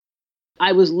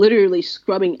I was literally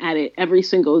scrubbing at it every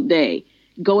single day,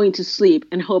 going to sleep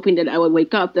and hoping that I would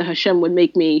wake up, that Hashem would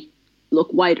make me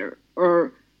look whiter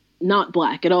or not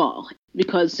black at all.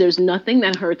 Because there's nothing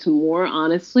that hurts more,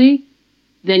 honestly,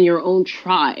 than your own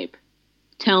tribe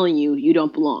telling you you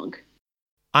don't belong.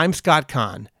 I'm Scott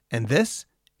Kahn, and this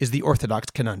is the Orthodox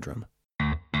Conundrum.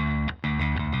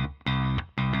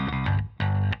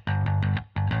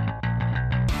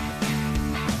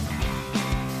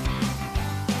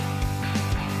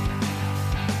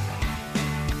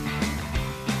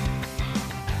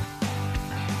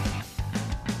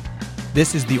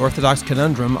 This is the Orthodox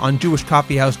Conundrum on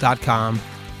JewishCoffeehouse.com.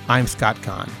 I'm Scott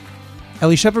Kahn.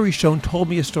 Elisheva Rishon told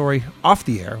me a story off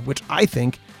the air, which I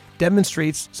think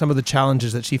demonstrates some of the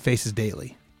challenges that she faces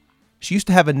daily. She used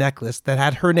to have a necklace that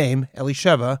had her name,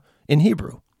 Elisheva, in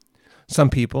Hebrew. Some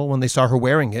people, when they saw her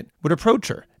wearing it, would approach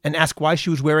her and ask why she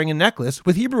was wearing a necklace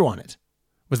with Hebrew on it.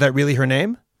 Was that really her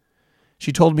name?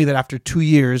 She told me that after 2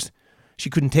 years, she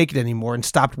couldn't take it anymore and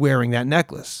stopped wearing that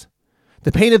necklace.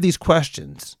 The pain of these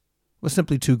questions was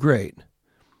simply too great.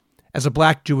 As a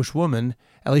black Jewish woman,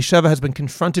 Elisheva has been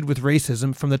confronted with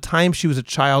racism from the time she was a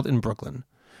child in Brooklyn.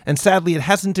 And sadly, it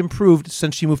hasn't improved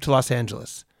since she moved to Los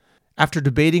Angeles. After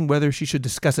debating whether she should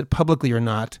discuss it publicly or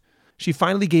not, she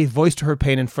finally gave voice to her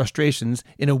pain and frustrations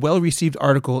in a well-received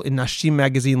article in Nashim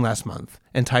magazine last month,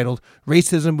 entitled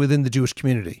Racism Within the Jewish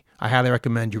Community. I highly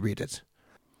recommend you read it.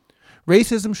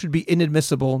 Racism should be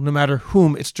inadmissible no matter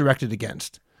whom it's directed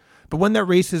against. But when that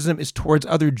racism is towards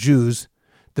other Jews,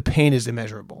 the pain is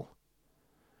immeasurable.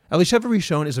 Elisheva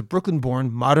Rishon is a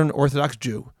Brooklyn-born modern Orthodox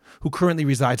Jew who currently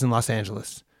resides in Los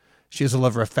Angeles. She is a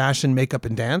lover of fashion, makeup,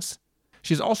 and dance.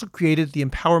 She has also created the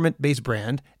empowerment-based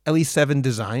brand Eli7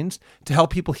 Designs to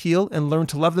help people heal and learn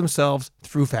to love themselves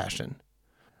through fashion.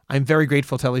 I'm very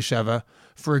grateful to Elisheva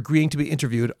for agreeing to be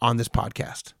interviewed on this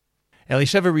podcast.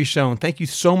 Elisheva Rishon, thank you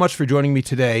so much for joining me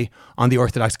today on the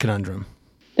Orthodox Conundrum.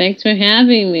 Thanks for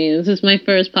having me. This is my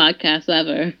first podcast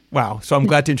ever. Wow. So I'm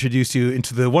glad to introduce you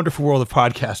into the wonderful world of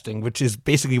podcasting, which is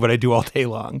basically what I do all day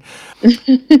long.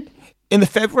 In the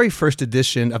February 1st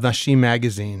edition of Nashim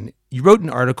magazine, you wrote an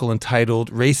article entitled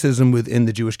Racism Within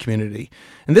the Jewish Community.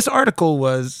 And this article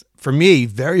was, for me,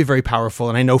 very, very powerful,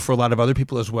 and I know for a lot of other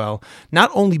people as well,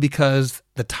 not only because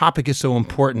the topic is so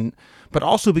important, but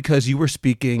also because you were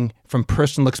speaking from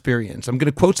personal experience. I'm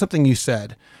going to quote something you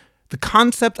said. The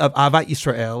concept of Ahavat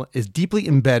Yisrael is deeply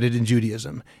embedded in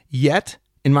Judaism. Yet,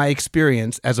 in my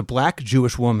experience as a black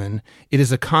Jewish woman, it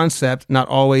is a concept not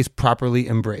always properly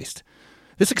embraced.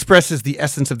 This expresses the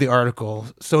essence of the article.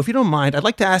 So if you don't mind, I'd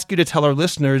like to ask you to tell our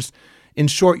listeners, in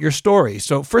short, your story.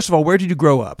 So first of all, where did you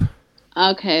grow up?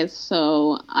 Okay,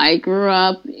 so I grew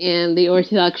up in the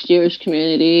Orthodox Jewish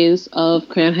communities of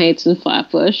Crown Heights and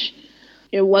Flatbush.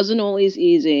 It wasn't always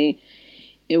easy.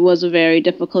 It was a very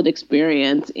difficult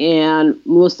experience, and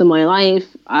most of my life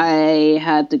I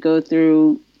had to go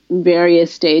through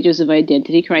various stages of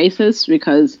identity crisis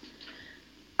because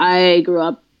I grew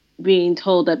up being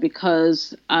told that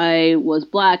because I was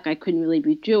black, I couldn't really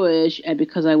be Jewish, and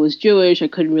because I was Jewish, I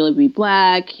couldn't really be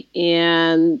black,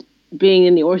 and being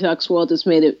in the Orthodox world has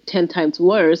made it 10 times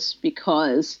worse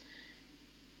because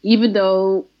even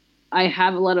though I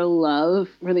have a lot of love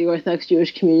for the Orthodox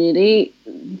Jewish community,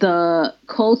 the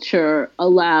culture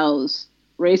allows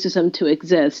racism to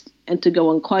exist and to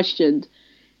go unquestioned.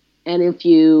 And if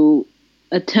you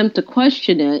attempt to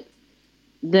question it,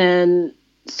 then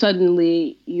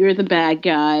suddenly you're the bad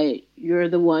guy, you're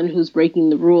the one who's breaking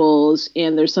the rules,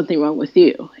 and there's something wrong with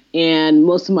you. And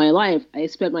most of my life, I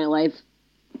spent my life,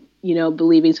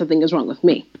 believing something is wrong with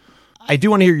me. I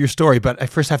do want to hear your story, but I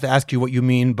first have to ask you what you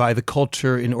mean by the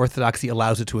culture in Orthodoxy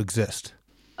allows it to exist.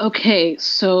 Okay,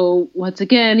 so once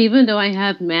again, even though I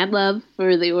have mad love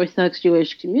for the Orthodox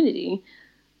Jewish community,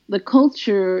 the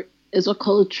culture is a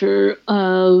culture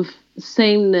of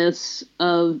sameness,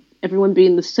 of everyone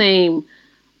being the same,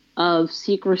 of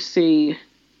secrecy,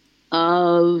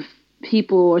 of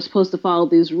people who are supposed to follow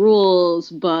these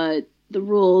rules, but the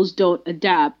rules don't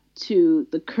adapt to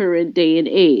the current day and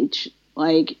age.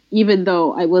 Like, even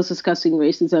though I was discussing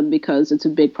racism because it's a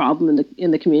big problem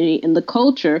in the community, in the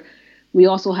culture, we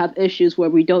also have issues where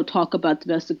we don't talk about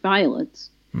domestic violence,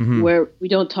 where we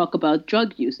don't talk about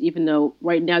drug use, even though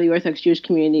right now the Orthodox Jewish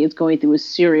community is going through a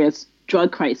serious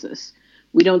drug crisis.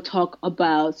 We don't talk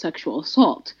about sexual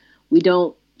assault. We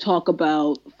don't talk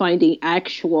about finding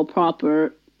actual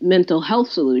proper mental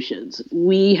health solutions.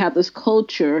 We have this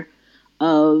culture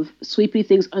of sweeping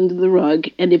things under the rug,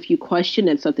 and if you question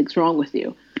it, something's wrong with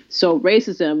you. So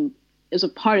racism is a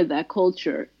part of that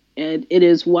culture, and it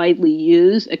is widely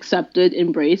used, accepted,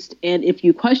 embraced. And if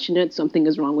you question it, something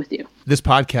is wrong with you. This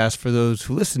podcast, for those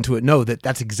who listen to it, know that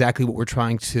that's exactly what we're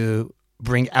trying to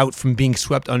bring out from being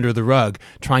swept under the rug,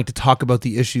 trying to talk about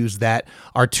the issues that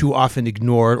are too often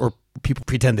ignored or people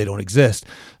pretend they don't exist.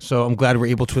 So I'm glad we're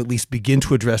able to at least begin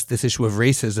to address this issue of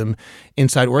racism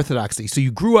inside Orthodoxy. So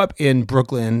you grew up in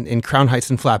Brooklyn, in Crown Heights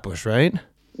and Flatbush, right?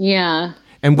 Yeah.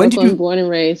 And when Brooklyn, born and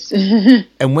raised.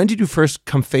 And when did you first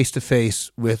come face to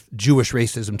face with Jewish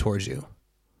racism towards you?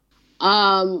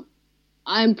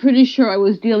 I'm pretty sure I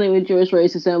was dealing with Jewish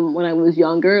racism when I was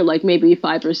younger, like maybe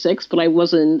 5 or 6, but I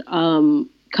wasn't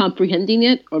comprehending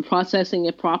it or processing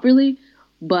it properly.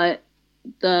 But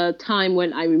the time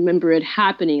when I remember it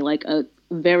happening, like a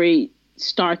very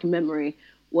stark memory,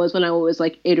 was when I was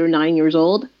like 8 or 9 years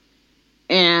old.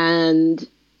 And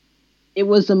it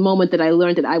was the moment that I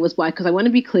learned that I was Black, because I want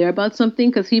to be clear about something,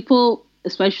 because people,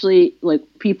 especially like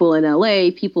people in LA,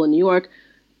 people in New York,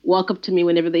 walk up to me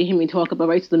whenever they hear me talk about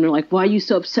racism. They're like, why are you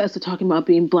so obsessed with talking about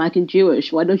being Black and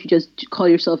Jewish? Why don't you just call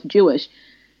yourself Jewish?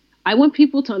 I want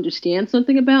people to understand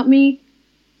something about me.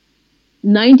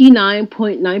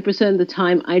 99.9% of the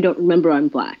time, I don't remember I'm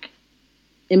Black.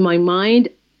 In my mind,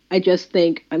 I just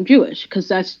think I'm Jewish, because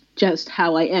that's just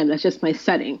how I am. That's just my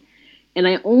setting. And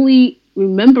I only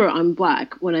remember I'm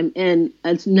Black when I'm in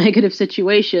a negative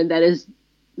situation that is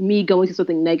me going through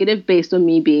something negative based on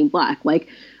me being Black. Like,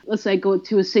 let's say I go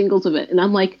to a singles event and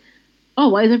I'm like, oh,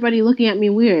 why is everybody looking at me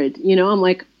weird? You know, I'm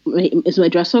like, is my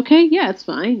dress okay? Yeah, it's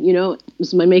fine. You know,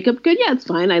 is my makeup good? Yeah, it's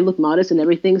fine. I look modest and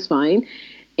everything's fine.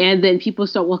 And then people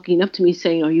start walking up to me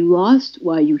saying, are you lost?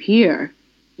 Why are you here?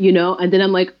 You know, and then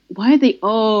I'm like, why are they?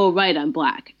 Oh, right, I'm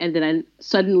Black. And then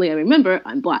suddenly I remember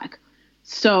I'm Black.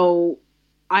 So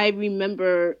I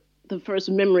remember the first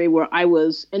memory where I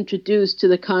was introduced to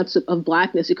the concept of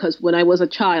Blackness, because when I was a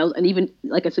child, and even,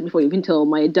 like I said before, even until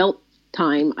my adult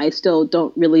time, I still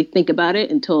don't really think about it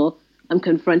until I'm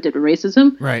confronted with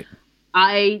racism. Right.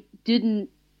 I didn't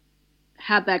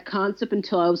have that concept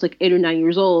until I was like 8 or 9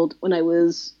 years old, when I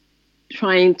was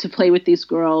trying to play with these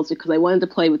girls, because I wanted to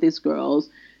play with these girls,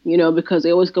 you know, because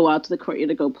they always go out to the courtyard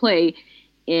to go play.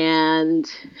 And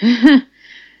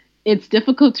it's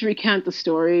difficult to recount the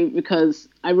story because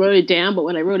I wrote it down, but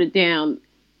when I wrote it down,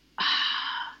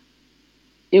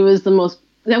 it was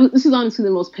this is honestly the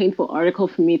most painful article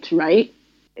for me to write.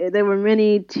 There were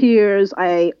many tears.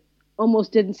 I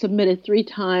almost didn't submit it 3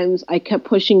 times. I kept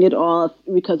pushing it off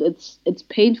because it's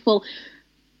painful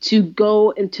to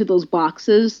go into those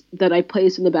boxes that I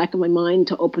placed in the back of my mind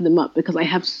to open them up, because I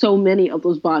have so many of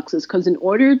those boxes. Because in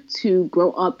order to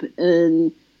grow up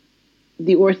in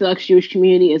the Orthodox Jewish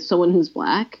community as someone who's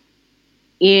Black,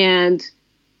 and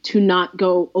to not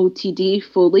go OTD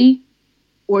fully,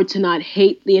 or to not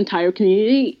hate the entire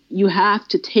community, you have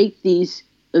to take these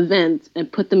events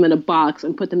and put them in a box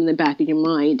and put them in the back of your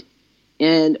mind.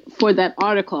 And for that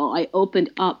article, I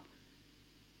opened up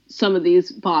some of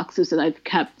these boxes that I've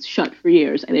kept shut for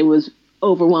years, and it was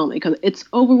overwhelming, because it's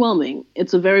overwhelming.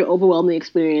 It's a very overwhelming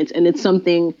experience, and it's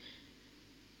something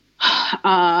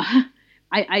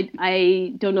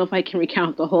I don't know if I can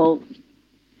recount the whole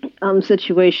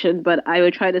situation, but I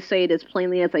would try to say it as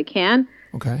plainly as I can.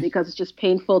 Okay. Because it's just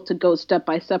painful to go step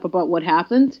by step about what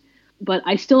happened. But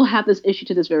I still have this issue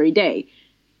to this very day.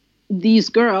 These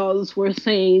girls were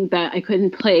saying that I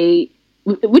couldn't play,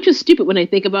 which is stupid when I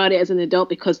think about it as an adult,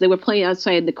 because they were playing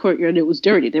outside the courtyard and it was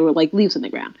dirty. There were like leaves on the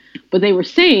ground. But they were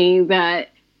saying that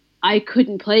I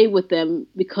couldn't play with them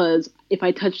because if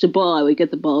I touched the ball, I would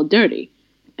get the ball dirty.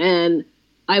 And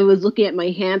I was looking at my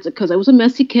hands, because I was a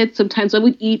messy kid. Sometimes I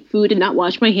would eat food and not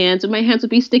wash my hands, and my hands would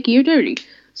be sticky or dirty.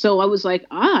 So I was like,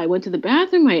 I went to the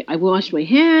bathroom, I washed my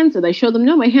hands, and I showed them,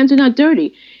 no, my hands are not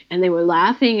dirty. And they were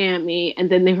laughing at me, and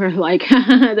then they were like,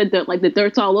 the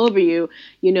dirt's all over you,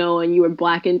 you know, and you were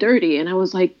Black and dirty. And I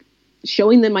was like,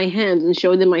 showing them my hands,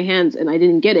 and I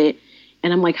didn't get it.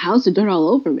 And I'm like, how's the dirt all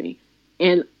over me?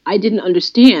 And I didn't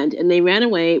understand, and they ran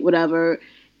away, whatever.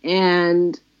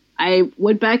 And I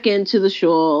went back into the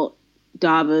shul,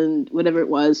 davened, whatever it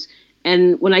was.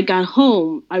 And when I got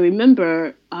home, I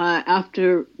remember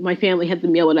after my family had the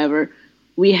meal, whatever,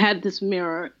 we had this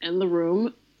mirror in the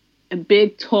room, a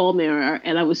big, tall mirror.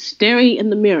 And I was staring in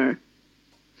the mirror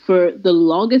for the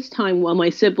longest time while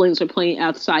my siblings were playing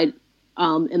outside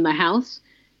in the house.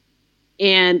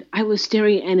 And I was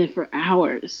staring at it for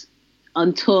hours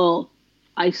until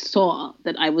I saw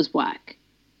that I was Black.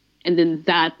 And then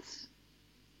that's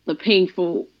the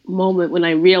painful moment when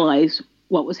I realized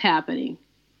what was happening.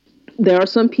 There are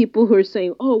some people who are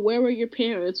saying, oh, where were your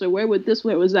parents? Or where was this?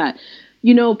 Where was that?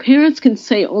 You know, parents can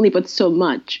say only but so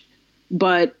much.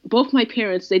 But both my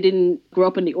parents, they didn't grow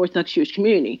up in the Orthodox Jewish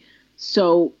community.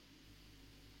 So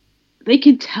they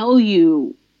can tell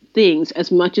you things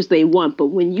as much as they want, but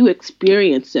when you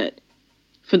experience it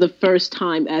for the first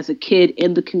time as a kid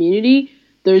in the community,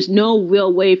 there's no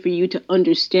real way for you to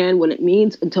understand what it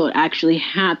means until it actually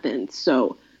happens.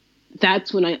 So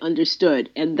that's when I understood,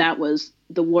 and that was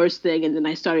the worst thing. And then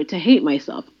I started to hate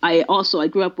myself. I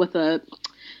grew up with a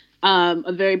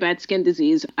very bad skin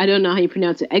disease. I don't know how you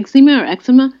pronounce it, eczema or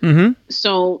eczema. Mm-hmm.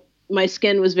 So my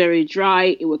skin was very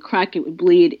dry. It would crack. It would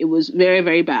bleed. It was very,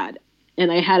 very bad.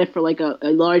 And I had it for like a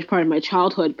large part of my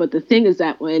childhood. But the thing is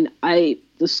that when I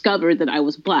discovered that I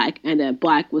was black and that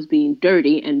black was being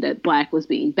dirty and that black was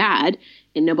being bad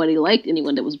and nobody liked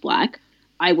anyone that was black,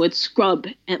 I would scrub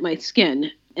at my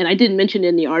skin. And I didn't mention it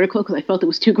in the article because I felt it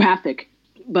was too graphic.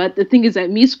 But the thing is that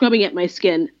me scrubbing at my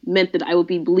skin meant that I would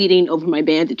be bleeding over my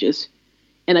bandages.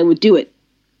 And I would do it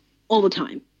all the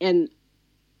time. And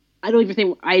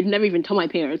I'd never even told my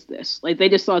parents this. Like, they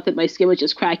just thought that my skin was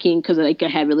just cracking because I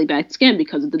had really bad skin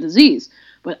because of the disease.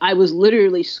 But I was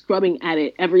literally scrubbing at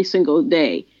it every single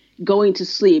day, going to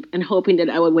sleep and hoping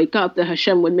that I would wake up, that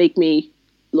Hashem would make me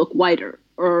look whiter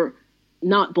or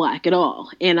not black at all.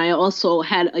 And I also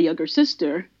had a younger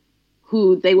sister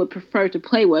who they would prefer to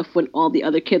play with when all the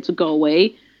other kids would go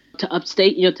away to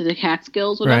upstate, to the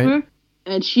Catskills, whatever. Right.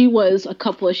 And she was a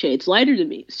couple of shades lighter than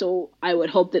me. So I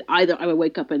would hope that either I would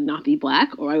wake up and not be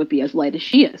black or I would be as light as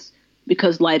she is,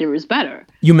 because lighter is better.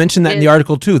 You mentioned that in the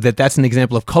article, too, that's an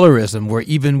example of colorism, where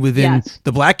even within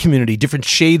the black community, different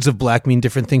shades of black mean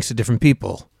different things to different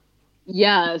people.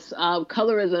 Yes,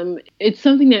 colorism, it's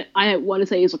something that I want to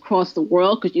say is across the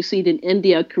world, because you see it in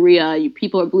India, Korea,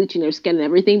 people are bleaching their skin and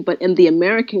everything. But in the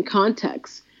American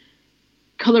context,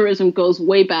 colorism goes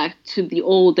way back to the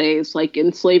old days, like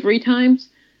in slavery times.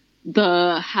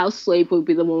 The house slave would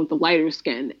be the one with the lighter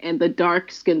skin, and the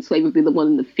dark-skinned slave would be the one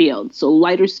in the field. So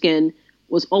lighter skin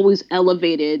was always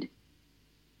elevated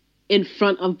in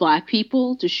front of black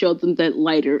people to show them that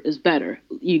lighter is better.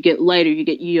 You get lighter,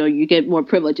 you get more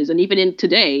privileges. And even in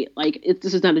today,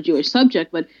 this is not a Jewish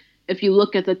subject, but if you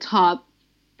look at the top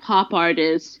pop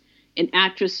artists and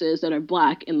actresses that are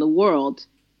black in the world,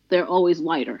 they're always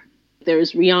lighter.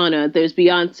 There's Rihanna, there's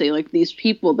Beyonce, like these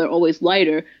people, they're always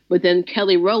lighter. But then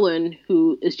Kelly Rowland,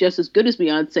 who is just as good as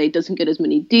Beyonce, doesn't get as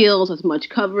many deals, as much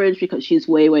coverage because she's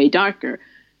way, way darker.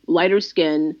 Lighter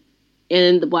skin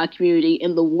in the black community,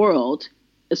 in the world,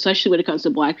 especially when it comes to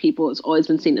black people, has always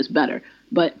been seen as better.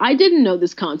 But I didn't know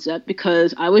this concept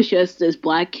because I was just this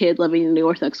black kid living in the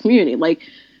Orthodox community. Like,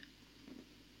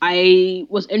 I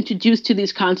was introduced to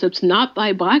these concepts not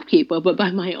by black people, but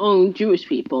by my own Jewish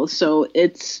people. So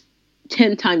it's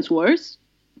 10 times worse,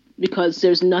 because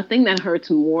there's nothing that hurts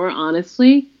more,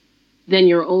 honestly, than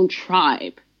your own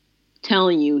tribe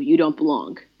telling you you don't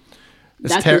belong.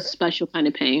 That's a special kind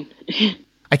of pain.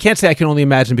 I can't say I can only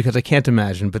imagine, because I can't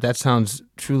imagine, but that sounds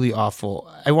truly awful.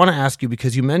 I want to ask you,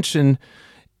 because you mentioned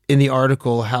in the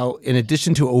article how, in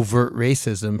addition to overt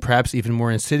racism, perhaps even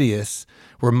more insidious,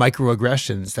 were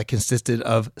microaggressions that consisted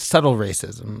of subtle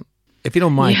racism. If you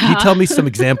don't mind, Can you tell me some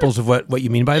examples of what you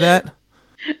mean by that?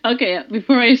 Okay,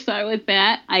 before I start with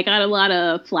that, I got a lot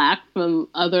of flack from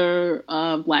other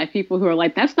black people who are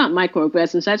like, that's not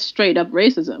microaggressions, that's straight up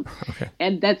racism. Okay.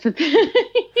 And that's a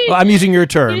well, I'm using your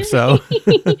term, so.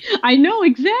 I know,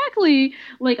 exactly.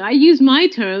 Like, I use my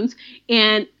terms,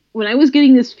 and when I was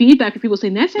getting this feedback from people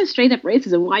saying, that's not straight up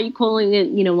racism, why are you calling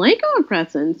it,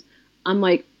 microaggressions? I'm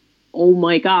like, oh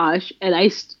my gosh. And I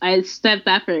stepped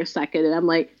back for a second, and I'm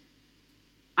like,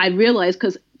 I realized,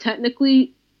 because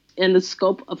technically, in the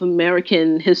scope of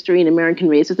American history and American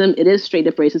racism, it is straight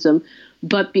up racism.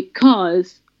 But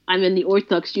because I'm in the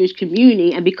Orthodox Jewish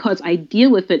community and because I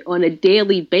deal with it on a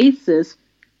daily basis,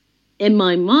 in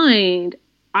my mind,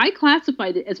 I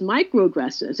classified it as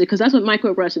microaggressions, because that's what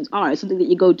microaggressions are. It's something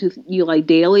that you like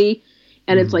daily,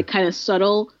 and it's like kind of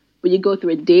subtle, but you go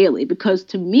through it daily. Because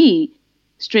to me,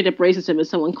 straight up racism is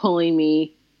someone calling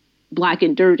me black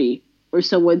and dirty, or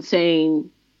someone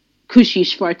saying Kushi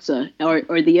Schwarza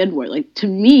or the N-word. Like, to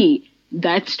me,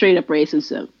 that's straight up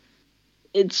racism.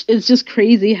 It's just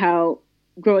crazy how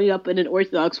growing up in an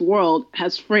Orthodox world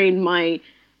has framed my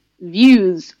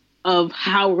views of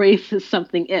how racist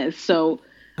something is. So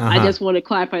I just want to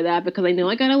clarify that, because I know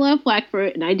I got a lot of flack for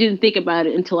it, and I didn't think about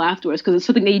it until afterwards, because it's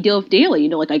something that you deal with daily.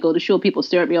 Like, I go to shul, people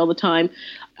stare at me all the time.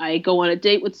 I go on a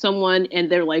date with someone,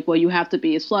 and they're like, well, you have to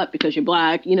be a slut because you're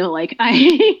black.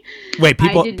 Wait,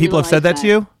 people have said that to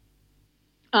you?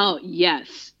 Oh,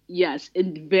 yes.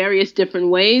 In various different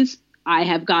ways. I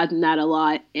have gotten that a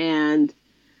lot. And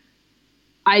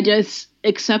I just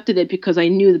accepted it because I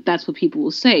knew that that's what people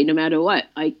will say no matter what.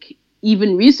 Like,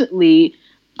 even recently,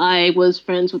 I was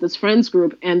friends with this friends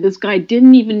group, and this guy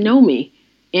didn't even know me.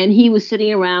 And he was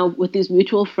sitting around with these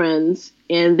mutual friends,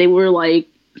 and they were like,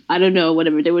 I don't know,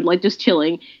 whatever. They were like just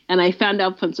chilling. And I found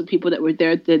out from some people that were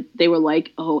there that they were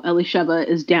like, oh, Elisheva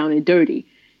is down and dirty.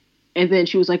 And then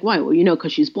she was like, why? Well,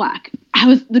 because she's black.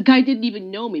 The guy didn't even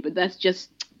know me, but that's just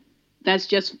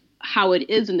how it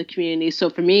is in the community. So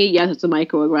for me, yes, it's a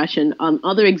microaggression.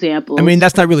 Other examples. I mean,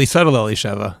 that's not really subtle,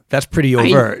 Elisheva. That's pretty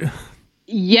overt.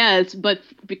 Yes, but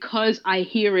because I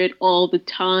hear it all the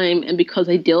time and because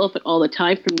I deal with it all the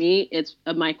time, for me, it's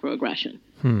a microaggression.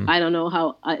 I don't know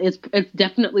how it's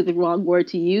definitely the wrong word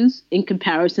to use in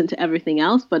comparison to everything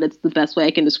else, but it's the best way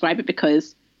I can describe it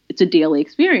because it's a daily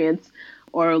experience.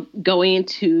 Or going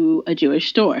into a Jewish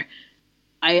store.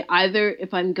 I either,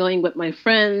 if I'm going with my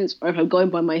friends or if I'm going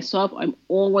by myself, I'm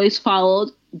always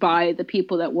followed by the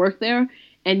people that work there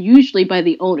and usually by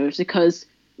the owners. Because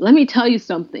let me tell you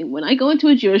something, when I go into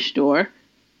a Jewish store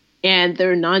and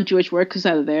there are non-Jewish workers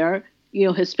out of there,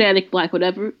 Hispanic, black,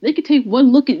 whatever, they could take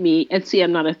one look at me and see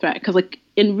I'm not a threat. Because like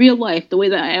in real life, the way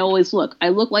that I always look, I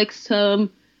look like some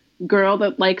girl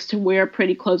that likes to wear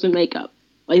pretty clothes and makeup.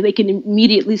 Like they can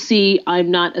immediately see I'm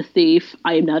not a thief,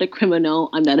 I am not a criminal,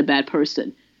 I'm not a bad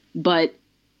person. But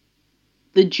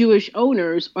the Jewish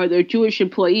owners or their Jewish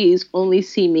employees only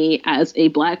see me as a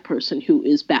black person who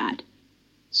is bad.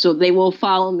 So they will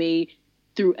follow me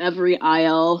through every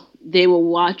aisle. They will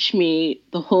watch me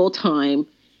the whole time.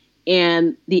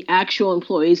 And the actual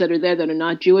employees that are there that are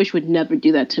not Jewish would never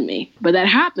do that to me. But that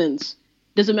happens.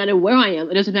 Doesn't matter where I am.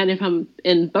 It doesn't matter if I'm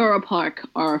in Borough Park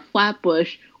or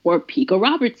Flatbush or Pico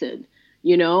Robertson.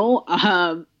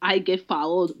 I get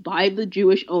followed by the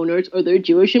Jewish owners or their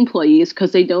Jewish employees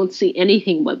because they don't see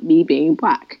anything but me being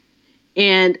black.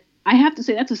 And I have to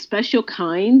say that's a special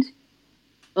kind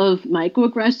of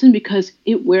microaggression because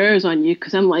it wears on you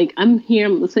because I'm here,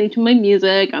 I'm listening to my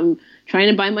music, I'm trying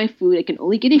to buy my food. I can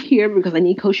only get it here because I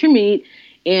need kosher meat.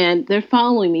 And they're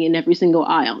following me in every single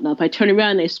aisle. Now, if I turn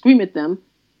around and I scream at them,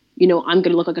 I'm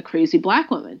going to look like a crazy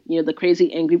black woman, the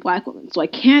crazy, angry black woman. So I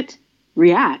can't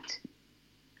react.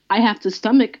 I have to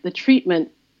stomach the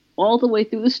treatment all the way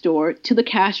through the store to the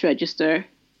cash register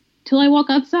till I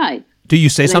walk outside. Do you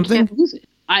say something? I can't lose it.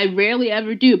 I rarely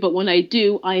ever do, but when I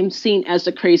do, I am seen as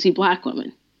a crazy black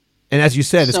woman. And as you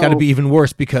said, it's got to be even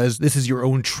worse because this is your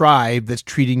own tribe that's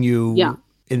treating you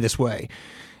in this way.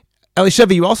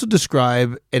 Elisheva, you also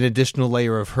describe an additional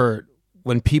layer of hurt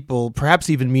when people, perhaps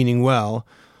even meaning well,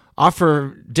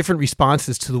 offer different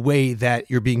responses to the way that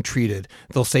you're being treated.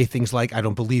 They'll say things like, I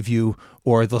don't believe you,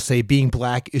 or they'll say being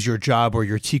black is your job or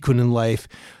your tikkun in life.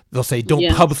 They'll say, don't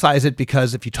publicize it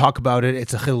because if you talk about it,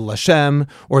 it's a chilul Hashem,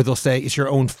 or they'll say it's your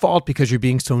own fault because you're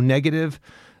being so negative.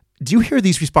 Do you hear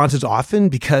these responses often?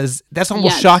 Because that's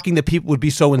almost shocking that people would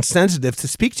be so insensitive to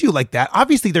speak to you like that.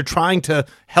 Obviously, they're trying to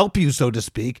help you, so to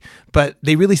speak, but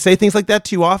they really say things like that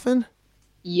to you often?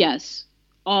 Yes.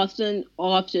 Often,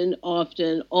 all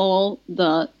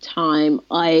the time.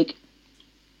 Like,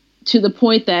 to the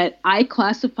point that I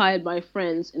classified my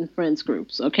friends in friends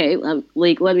groups, okay?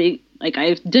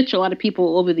 I've ditched a lot of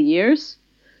people over the years,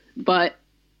 but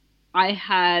I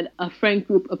had a friend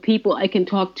group of people I can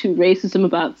talk to racism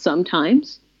about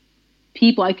sometimes,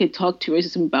 people I could talk to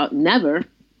racism about never,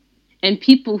 and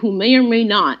people who may or may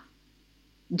not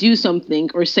do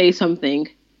something or say something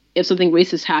if something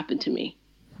racist happened to me.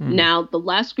 Now, the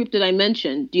last group that I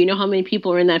mentioned, do you know how many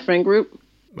people are in that friend group?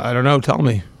 I don't know. Tell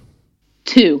me.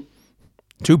 2.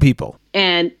 2 people.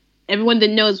 And everyone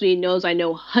that knows me knows I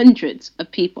know hundreds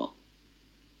of people.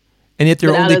 And yet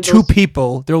there are only 2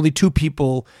 people. There are only 2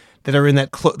 people that are in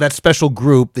that special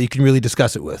group that you can really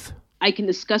discuss it with. I can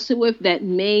discuss it with that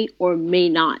may or may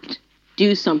not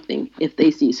do something if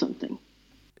they see something.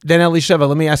 Then, Elisheva,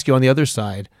 let me ask you on the other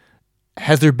side.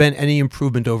 Has there been any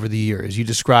improvement over the years? You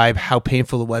describe how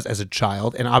painful it was as a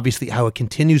child and obviously how it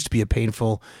continues to be a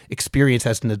painful experience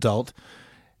as an adult.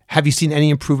 Have you seen any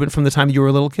improvement from the time you were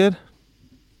a little kid?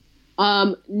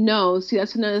 No. See,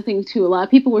 that's another thing, too. A lot of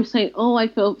people were saying, oh, I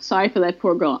feel sorry for that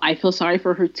poor girl. I feel sorry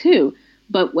for her, too.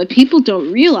 But what people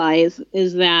don't realize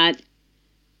is that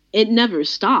it never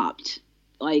stopped.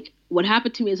 Like, what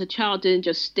happened to me as a child didn't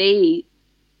just stay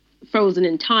frozen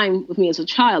in time with me as a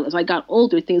child. As I got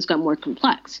older, things got more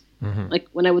complex. Like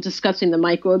when I was discussing the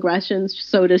microaggressions,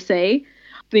 so to say,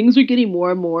 things are getting more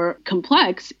and more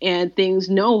complex and things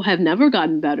have never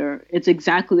gotten better. It's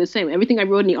exactly the same. Everything I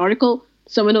wrote in the article,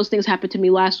 some of those things happened to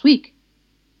me last week.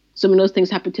 Some of those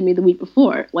things happened to me the week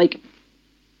before. Like,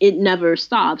 it never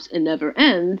stops. It never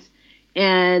ends.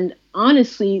 And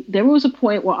honestly, there was a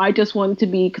point where I just wanted to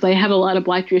be, because I have a lot of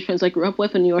Black Jewish friends I grew up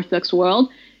with in the Orthodox world.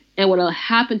 And what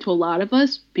happened to a lot of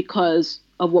us because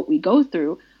of what we go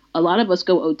through, a lot of us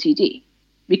go OTD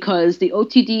because the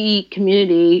OTD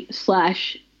community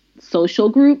slash social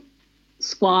group,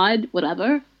 squad,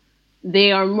 whatever,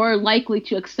 they are more likely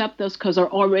to accept us because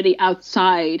they're already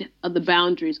outside of the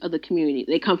boundaries of the community.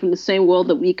 They come from the same world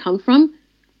that we come from,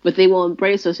 but they will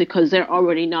embrace us because they're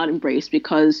already not embraced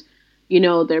because,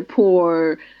 they're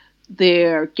poor,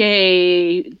 they're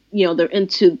gay, they're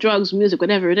into drugs, music,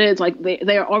 whatever it is. Like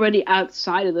they are already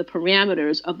outside of the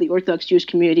parameters of the Orthodox Jewish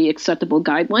community acceptable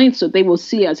guidelines. So they will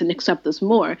see us and accept us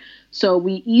more. So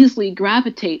we easily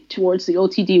gravitate towards the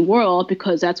OTD world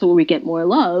because that's where we get more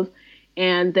love.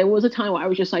 And there was a time where I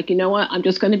was just like, you know what, I'm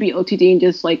just going to be OTD and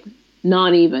just like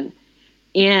not even.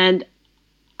 And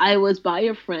I was by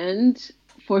a friend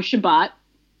for Shabbat,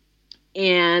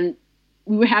 and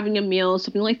we were having a meal,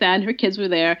 something like that, and her kids were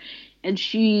there, and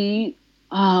she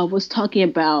was talking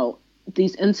about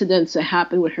these incidents that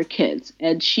happened with her kids.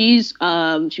 And she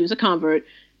was a convert,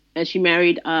 and she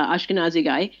married an Ashkenazi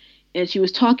guy, and she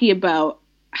was talking about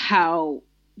how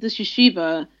this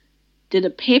yeshiva did a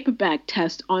paperback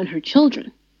test on her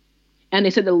children, and they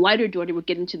said the lighter daughter would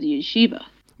get into the yeshiva.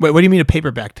 Wait, what do you mean a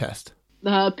paperback test?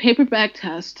 The paperback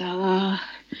test.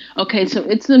 Okay, so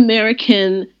it's an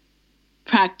American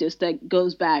practice that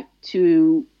goes back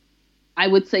to, I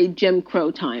would say, Jim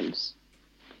Crow times.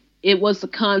 It was the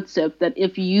concept that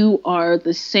if you are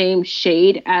the same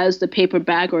shade as the paper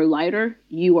bag or lighter,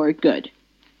 you are good.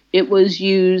 It was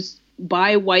used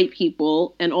by white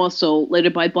people and also later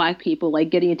by Black people, like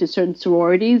getting into certain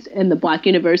sororities and the Black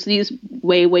universities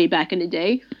way, way back in the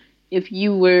day. If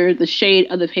you were the shade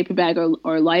of the paper bag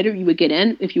or lighter, you would get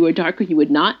in. If you were darker, you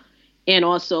would not. And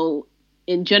also,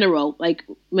 in general, like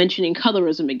mentioning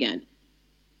colorism again,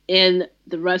 in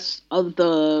the rest of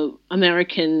the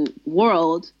American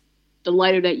world, the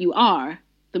lighter that you are,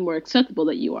 the more acceptable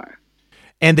that you are.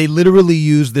 And they literally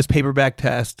used this paperback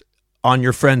test on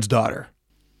your friend's daughter.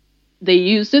 They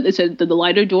used it. They said that the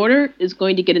lighter daughter is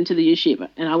going to get into the yeshiva.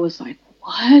 And I was like,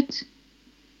 what?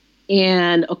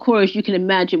 And of course, you can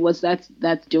imagine what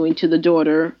that's doing to the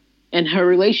daughter and her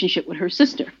relationship with her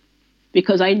sister.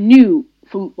 Because I knew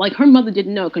from, like, her mother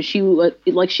didn't know because she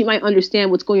might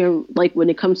understand what's going on, like, when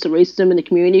it comes to racism in the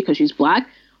community because she's Black.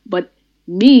 But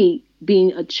me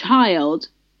being a child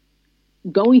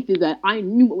going through that, I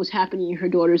knew what was happening in her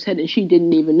daughter's head and she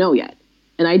didn't even know yet.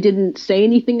 And I didn't say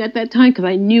anything at that time because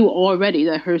I knew already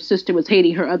that her sister was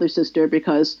hating her other sister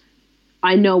because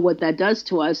I know what that does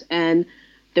to us. And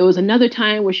there was another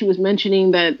time where she was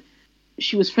mentioning that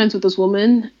she was friends with this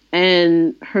woman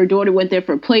and her daughter went there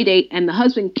for a play date and the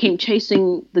husband came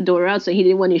chasing the daughter out saying he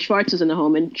didn't want any Schwarzes in the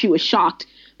home. And she was shocked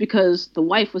because the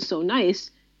wife was so nice,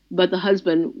 but the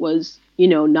husband was,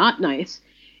 not nice.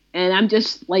 And I'm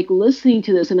just like listening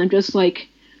to this and I'm just like,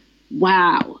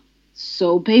 wow.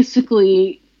 So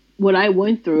basically what I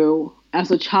went through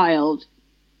as a child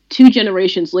 2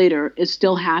 generations later is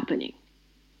still happening.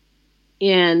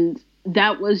 And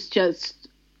that was just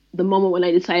the moment when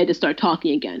I decided to start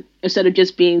talking again. Instead of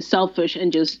just being selfish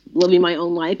and just living my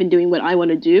own life and doing what I want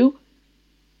to do,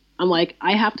 I'm like,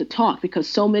 I have to talk because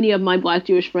so many of my Black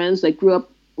Jewish friends that grew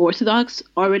up Orthodox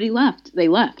already left. They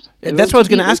left. That's what I was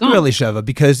going to ask you, Elisheva,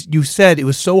 because you said it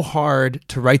was so hard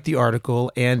to write the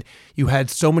article and you had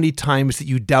so many times that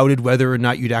you doubted whether or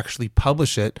not you'd actually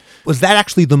publish it. Was that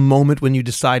actually the moment when you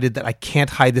decided that I can't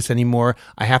hide this anymore?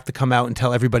 I have to come out and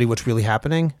tell everybody what's really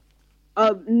happening?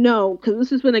 No, because this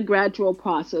has been a gradual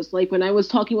process. Like when I was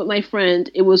talking with my friend,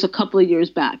 it was a couple of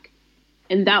years back.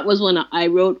 And that was when I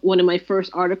wrote one of my first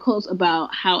articles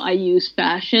about how I use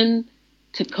fashion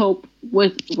to cope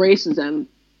with racism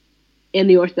in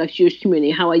the Orthodox Jewish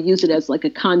community, how I use it as like a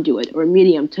conduit or a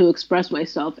medium to express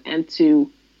myself and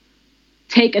to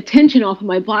take attention off of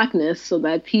my Blackness so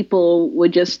that people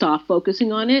would just stop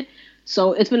focusing on it.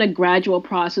 So it's been a gradual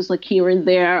process, like here and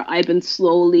there. I've been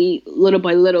slowly, little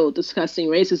by little, discussing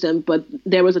racism, but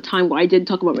there was a time where I didn't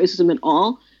talk about racism at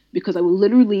all because I would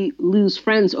literally lose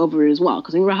friends over it as well.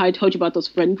 Because remember how I told you about those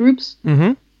friend groups?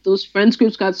 Mm-hmm. Those friends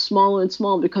groups got smaller and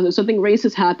smaller because if something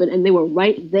racist happened and they were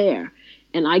right there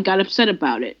and I got upset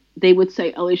about it, they would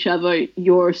say, Elisheva,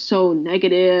 you're so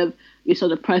negative, you're so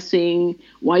depressing,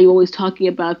 why are you always talking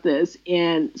about this?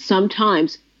 And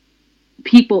sometimes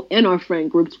people in our friend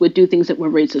groups would do things that were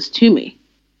racist to me.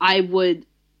 I would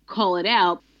call it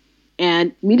out,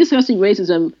 and me discussing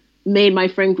racism made my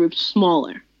friend group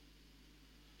smaller.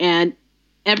 And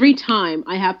every time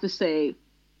I have to say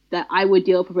that I would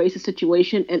deal with a racist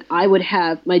situation and I would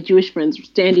have my Jewish friends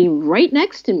standing right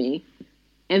next to me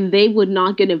and they would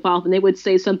not get involved, and they would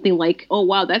say something like, "Oh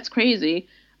wow, that's crazy.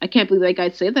 I can't believe that guy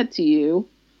said that to you,"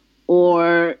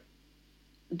 or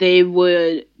they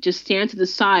would just stand to the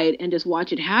side and just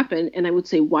watch it happen. And I would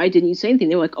say, "Why didn't you say anything?"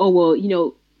 They were like, "Oh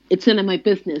well, it's none of my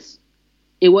business.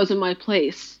 It wasn't my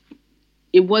place.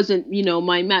 It wasn't,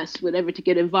 my mess, whatever, to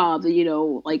get involved."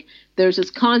 Like there's this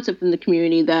concept in the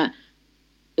community that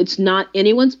it's not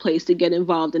anyone's place to get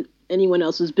involved in anyone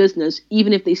else's business,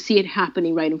 even if they see it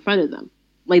happening right in front of them.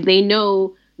 Like they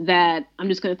know that, I'm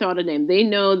just going to throw out a name. They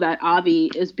know that Avi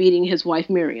is beating his wife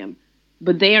Miriam,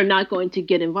 but they are not going to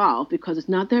get involved because it's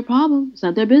not their problem. It's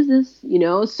not their business,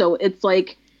 So it's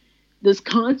like this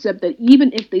concept that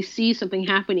even if they see something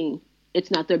happening,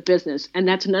 it's not their business. And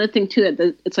that's another thing too,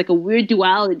 that it's like a weird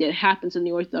duality that happens in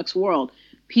the Orthodox world.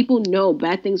 People know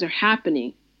bad things are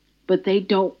happening, but they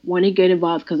don't want to get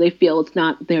involved because they feel it's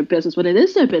not their business, but it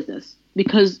is their business.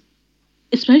 Because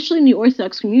especially in the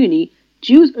Orthodox community,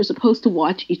 Jews are supposed to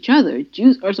watch each other.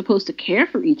 Jews are supposed to care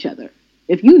for each other.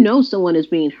 If you know someone is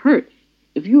being hurt,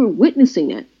 if you are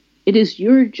witnessing it, it is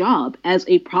your job as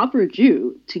a proper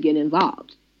Jew to get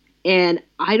involved. And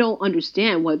I don't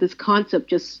understand why this concept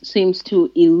just seems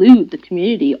to elude the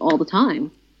community all the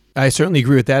time. I certainly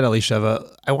agree with that,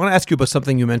 Elisheva. I want to ask you about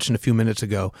something you mentioned a few minutes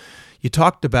ago. You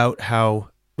talked about how,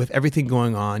 with everything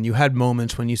going on, you had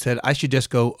moments when you said, I should just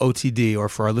go OTD, or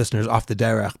for our listeners, off the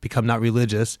derech, become not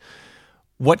religious.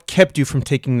 What kept you from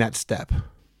taking that step?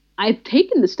 I've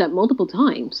taken the step multiple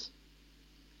times.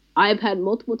 I've had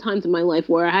multiple times in my life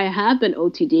where I have been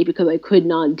OTD because I could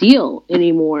not deal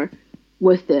anymore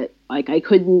with it. Like I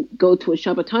couldn't go to a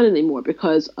Shabbaton anymore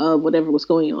because of whatever was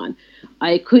going on.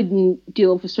 I couldn't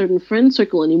deal with a certain friend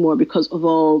circle anymore because of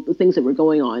all the things that were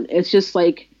going on. It's just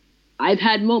like, I've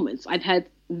had moments. I've had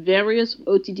various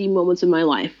OTD moments in my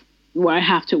life where I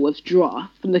have to withdraw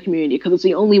from the community because it's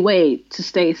the only way to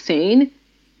stay sane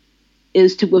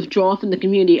is to withdraw from the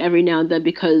community every now and then,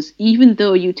 because even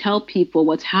though you tell people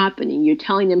what's happening, you're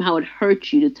telling them how it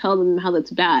hurts you, to tell them how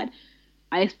that's bad.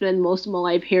 I spend most of my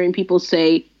life hearing people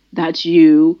say, that's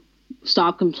you,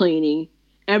 stop complaining.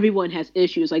 Everyone has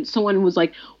issues. Like someone was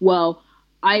like, well,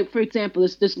 for example,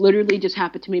 this literally just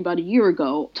happened to me about a year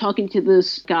ago, talking to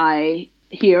this guy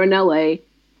here in LA,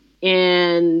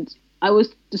 and I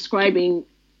was describing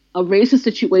a racist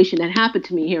situation that happened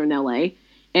to me here in LA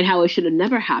and how it should have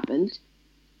never happened,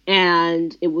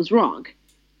 and it was wrong.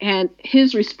 And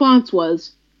his response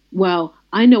was, well,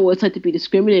 I know what it's like to be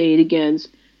discriminated against.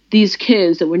 These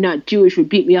kids that were not Jewish would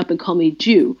beat me up and call me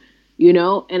Jew,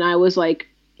 And I was like,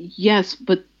 yes,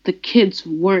 but the kids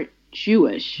weren't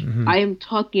Jewish. Mm-hmm. I am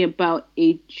talking about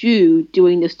a Jew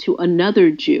doing this to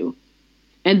another Jew.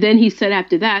 And then he said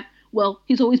after that, well,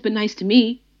 he's always been nice to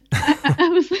me. I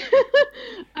was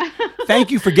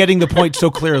Thank you for getting the point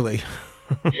so clearly.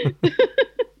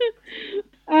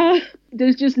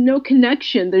 There's just no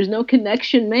connection. There's no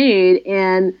connection made.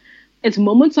 And it's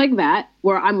moments like that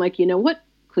where I'm like, you know what?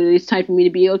 Clearly it's time for me to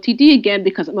be OTD again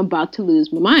because I'm about to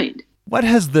lose my mind. What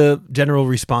has the general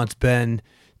response been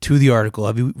to the article?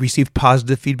 Have you received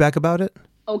positive feedback about it?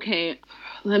 Okay,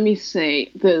 let me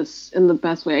say this in the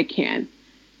best way I can.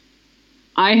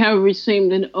 I have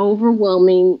received an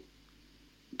overwhelming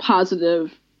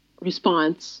positive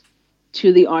response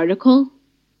to the article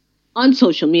on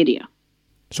social media.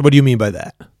 So what do you mean by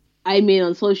that? I mean,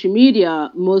 on social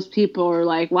media, most people are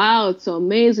like, wow, it's so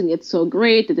amazing. It's so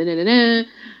great. And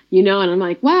I'm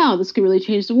like, wow, this could really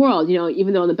change the world.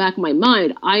 Even though in the back of my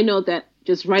mind, I know that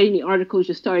just writing the articles,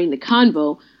 just starting the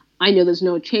convo, I know there's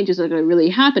no changes that are going to really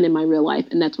happen in my real life.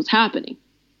 And that's what's happening.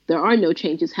 There are no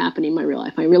changes happening in my real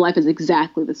life. My real life is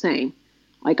exactly the same.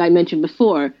 Like I mentioned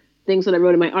before, things that I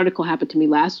wrote in my article happened to me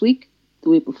last week, the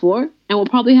week before, and will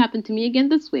probably happen to me again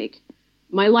this week.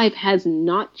 My life has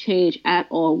not changed at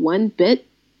all one bit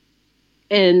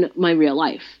in my real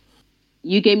life.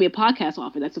 You gave me a podcast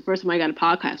offer. That's the first time I got a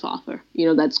podcast offer.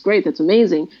 That's great. That's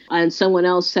amazing. And someone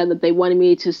else said that they wanted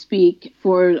me to speak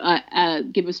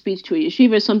give a speech to a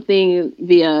yeshiva or something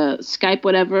via Skype,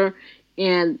 whatever.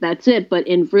 And that's it. But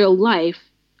in real life,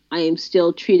 I am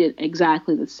still treated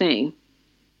exactly the same.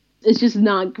 It's just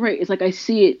not great. It's like I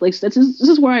see it. Like this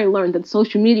is where I learned that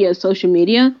social media is social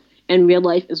media and real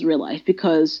life is real life,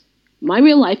 because my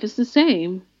real life is the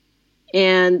same.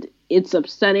 And it's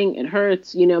upsetting. It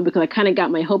hurts, because I kind of got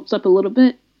my hopes up a little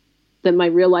bit that my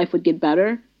real life would get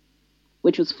better,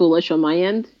 which was foolish on my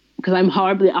end because I'm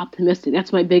horribly optimistic.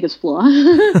 That's my biggest flaw.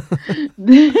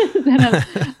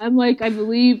 I'm like, I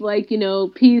believe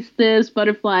peace, this,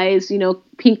 butterflies,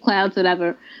 pink clouds,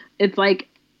 whatever. It's like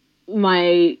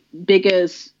my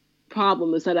biggest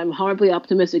problem is that I'm horribly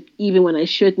optimistic even when I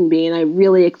shouldn't be. And I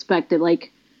really expected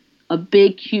a a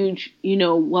big, huge,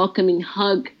 welcoming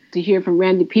hug to hear from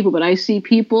random people. But I see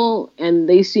people and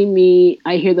they see me,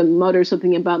 I hear them mutter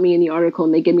something about me in the article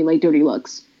and they give me like dirty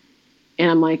looks.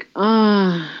 And I'm like,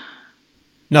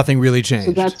 Nothing really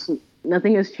changed. So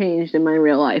nothing has changed in my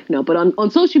real life. No, but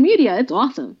on social media, it's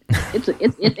awesome.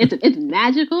 It's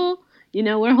magical.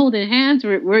 We're holding hands.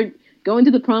 We're going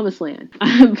to the promised land.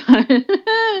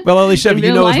 Well, Elisheva,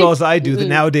 you know as well as I do that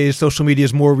nowadays social media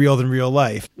is more real than real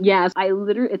life. Yes,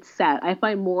 it's sad. I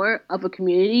find more of a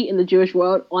community in the Jewish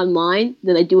world online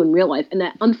than I do in real life. And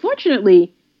that,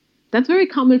 unfortunately, that's very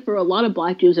common for a lot of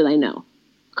Black Jews that I know.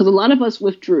 Because a lot of us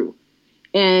withdrew.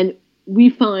 And we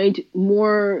find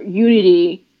more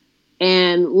unity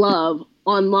and love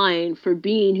online for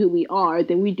being who we are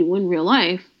than we do in real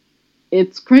life.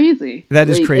 It's crazy. That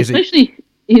is crazy.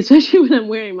 Especially when I'm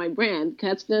wearing my brand.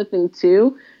 That's the thing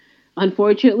too.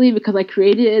 Unfortunately, because I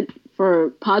created it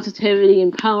for positivity,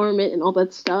 empowerment, and all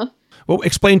that stuff. Well,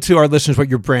 explain to our listeners what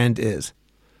your brand is.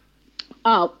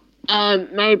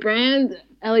 My brand,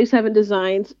 LA7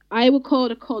 Designs, I would call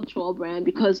it a cultural brand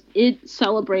because it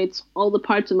celebrates all the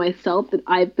parts of myself that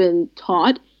I've been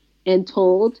taught and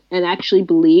told and actually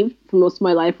believed for most of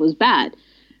my life was bad.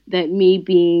 That me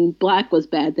being Black was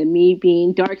bad, that me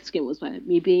being dark-skinned was bad,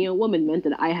 me being a woman meant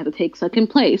that I had to take second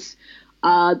place,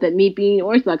 that me being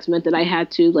Orthodox meant that I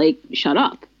had to, shut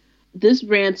up. This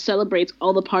brand celebrates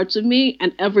all the parts of me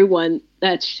and everyone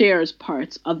that shares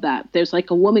parts of that. There's a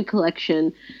woman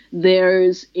collection.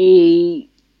 There's a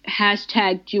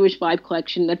hashtag Jewish Vibe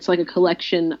collection. That's a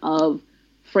collection of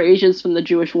phrases from the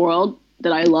Jewish world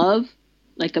that I love,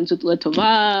 like Kamzut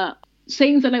Tova,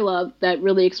 sayings that I love that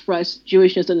really express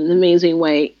Jewishness in an amazing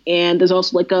way. And there's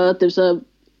also there's a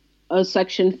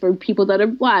section for people that are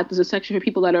Black. There's a section for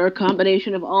people that are a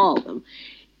combination of all of them.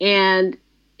 And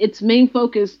its main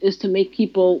focus is to make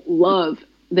people love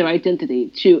their identity,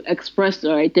 to express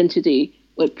their identity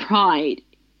with pride,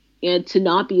 and to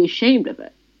not be ashamed of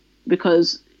it.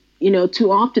 Because,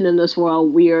 too often in this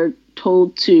world, we are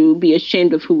told to be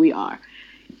ashamed of who we are.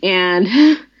 And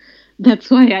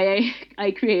that's why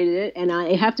I created it. And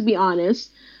I have to be honest,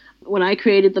 when I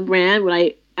created the brand, when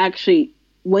I actually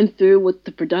went through with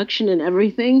the production and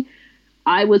everything,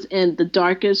 I was in the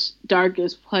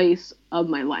darkest place of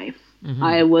my life. Mm-hmm.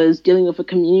 I was dealing with a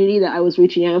community that I was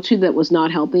reaching out to that was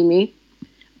not helping me.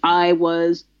 I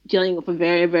was dealing with a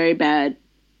very, very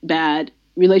bad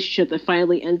relationship that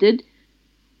finally ended.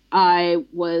 I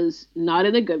was not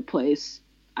in a good place.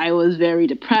 I was very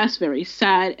depressed, very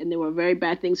sad, and there were very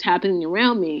bad things happening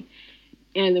around me.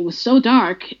 And it was so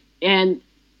dark, and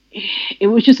it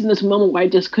was just in this moment where I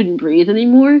just couldn't breathe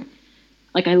anymore.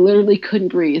 I literally couldn't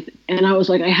breathe. And I was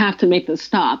like, I have to make this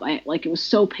stop. It was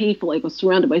so painful. I was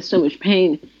surrounded by so much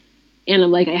pain. And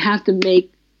I'm like, I have to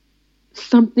make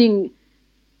something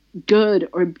good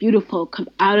or beautiful come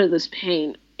out of this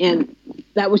pain. And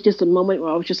that was just a moment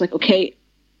where I was just like, okay,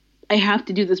 I have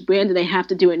to do this brand and I have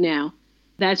to do it now.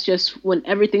 That's just when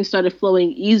everything started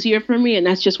flowing easier for me. And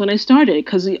that's just when I started.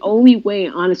 Because the only way,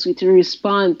 honestly, to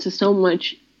respond to so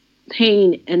much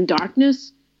pain and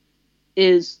darkness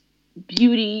is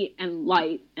beauty and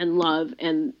light and love.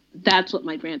 And that's what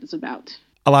my brand is about.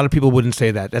 A lot of people wouldn't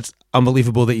say that. That's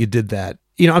unbelievable that you did that.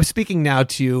 I'm speaking now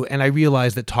to you, and I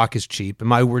realize that talk is cheap, and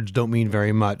my words don't mean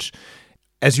very much.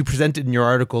 As you presented in your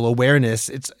article, awareness,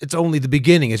 it's only the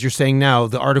beginning. As you're saying now,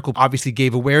 the article obviously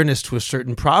gave awareness to a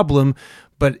certain problem,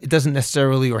 but it doesn't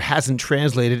necessarily or hasn't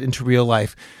translated into real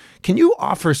life. Can you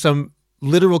offer some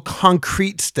literal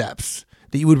concrete steps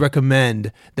that you would recommend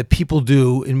that people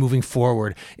do in moving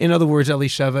forward? In other words,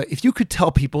 Elisheva, if you could tell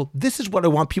people, this is what I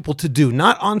want people to do,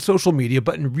 not on social media,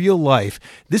 but in real life,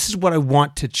 this is what I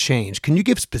want to change. Can you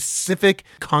give specific,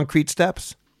 concrete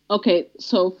steps? Okay,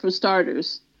 so for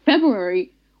starters,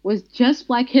 February was just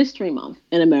Black History Month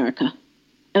in America.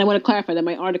 And I want to clarify that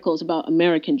my article is about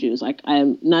American Jews.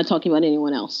 I'm not talking about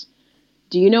anyone else.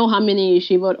 Do you know how many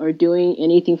yeshivot are doing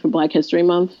anything for Black History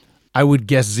Month? I would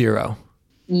guess 0.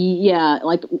 Yeah,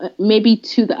 maybe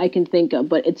 2 that I can think of,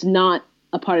 but it's not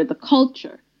a part of the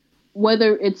culture.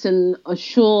 Whether it's in a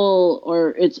shul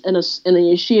or it's in a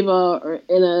yeshiva or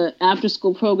in an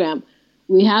after-school program,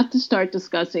 we have to start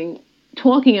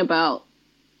talking about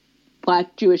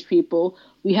Black Jewish people.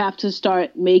 We have to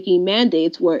start making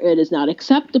mandates where it is not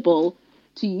acceptable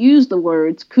to use the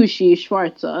words kushi,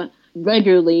 schwarza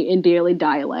regularly in daily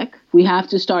dialect. We have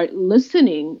to start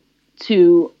listening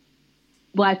to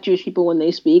Black Jewish people when they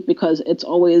speak, because it's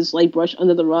always brushed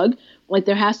under the rug.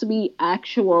 There has to be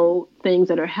actual things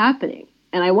that are happening.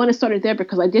 And I want to start it there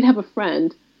because I did have a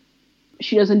friend.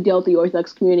 She doesn't deal with the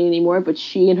Orthodox community anymore, but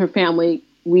she and her family,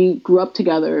 we grew up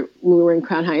together when we were in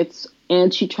Crown Heights.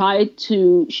 And she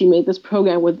made this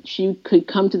program where she could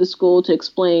come to the school to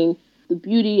explain the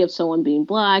beauty of someone being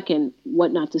Black and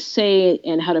what not to say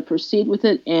and how to proceed with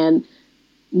it. And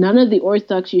none of the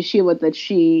Orthodox yeshiva that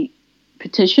she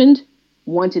petitioned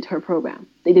wanted her program.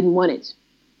 They didn't want it.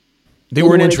 They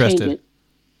weren't interested.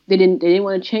 They didn't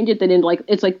want to change it. They didn't like.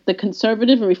 It's like the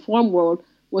conservative and reform world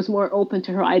was more open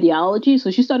to her ideology, so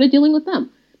she started dealing with them.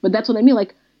 But that's what I mean.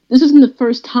 Like, this isn't the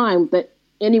first time that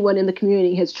anyone in the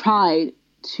community has tried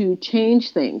to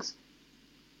change things.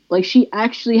 Like, she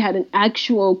actually had an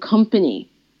actual company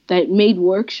that made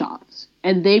workshops,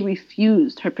 and they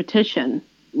refused her petition.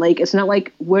 Like, it's not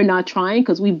like we're not trying,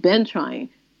 because we've been trying.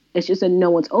 It's just that no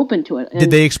one's open to it. And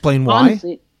did they explain why?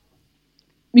 Honestly,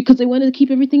 because they wanted to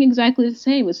keep everything exactly the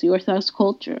same as the Orthodox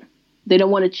culture. They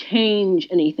don't want to change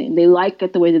anything. They like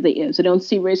it the way that it is. They don't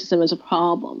see racism as a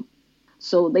problem.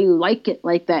 So they like it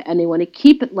like that, and they want to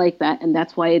keep it like that, and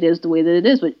that's why it is the way that it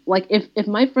is. But like, if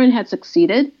my friend had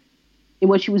succeeded in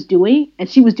what she was doing, and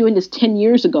she was doing this 10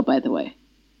 years ago, by the way,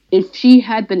 if she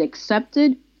had been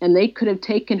accepted and they could have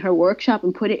taken her workshop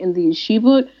and put it in the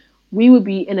yeshiva, we would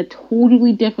be in a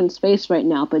totally different space right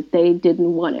now, but they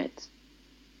didn't want it.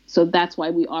 So that's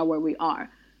why we are where we are.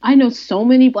 I know so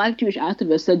many Black Jewish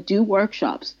activists that do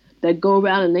workshops, that go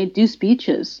around and they do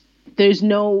speeches. There's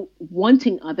no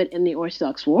wanting of it in the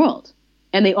Orthodox world.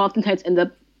 And they oftentimes end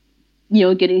up,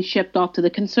 getting shipped off to the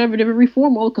conservative or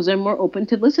reform world because they're more open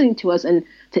to listening to us and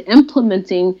to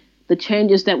implementing the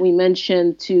changes that we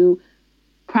mentioned, to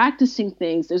practicing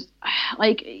things. There's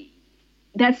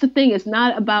that's the thing. It's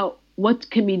not about what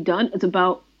can be done. It's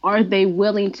about, are they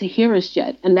willing to hear us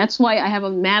yet? And that's why I have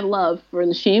a mad love for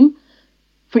Nashim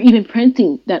for even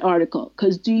printing that article.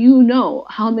 Because do you know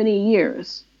how many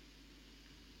years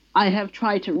I have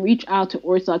tried to reach out to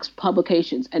Orthodox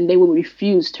publications and they will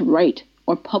refuse to write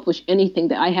or publish anything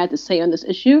that I had to say on this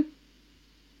issue?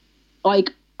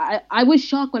 Like, I was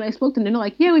shocked when I spoke to them. They're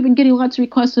like, yeah, we've been getting lots of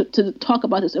requests to talk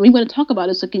about this, and we want to talk about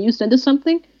it, so can you send us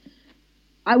something?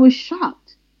 I was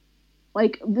shocked.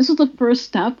 Like, this is the first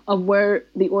step of where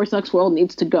the Orthodox world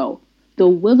needs to go. The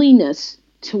willingness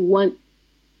to want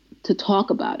to talk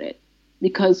about it.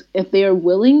 Because if they are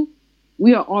willing,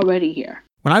 we are already here.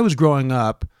 When I was growing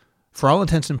up, for all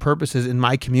intents and purposes in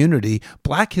my community,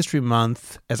 Black History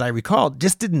Month, as I recall,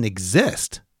 just didn't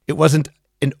exist. It wasn't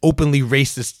an openly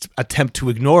racist attempt to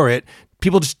ignore it.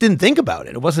 People just didn't think about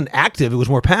it. It wasn't active. It was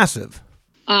more passive.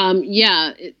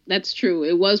 That's true.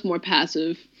 It was more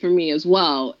passive for me as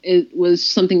well. It was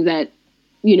something that,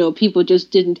 people just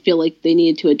didn't feel like they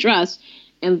needed to address.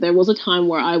 And there was a time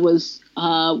where I was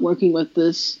working with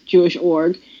this Jewish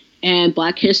org, and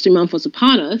Black History Month was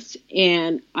upon us,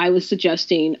 and I was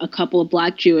suggesting a couple of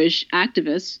Black Jewish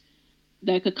activists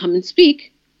that could come and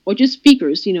speak, or just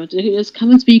speakers, to just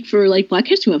come and speak for like Black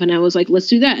History Month. And I was like, let's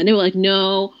do that. And they were like,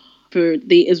 no, for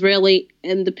the Israeli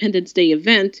Independence Day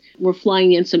event, we're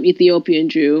flying in some Ethiopian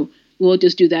Jew. We'll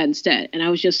just do that instead. And I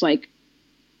was just like,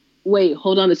 wait,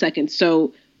 hold on a second.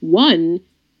 So one,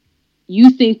 you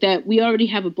think that we already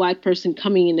have a Black person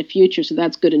coming in the future, so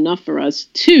that's good enough for us.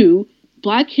 Two,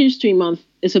 Black History Month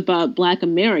is about Black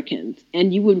Americans,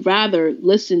 and you would rather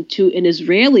listen to an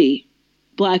Israeli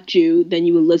Black Jew than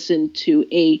you would listen to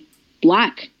a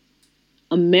Black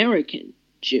American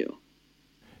Jew.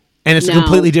 And it's a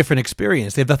completely different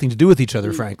experience. They have nothing to do with each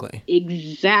other, frankly.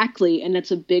 Exactly, and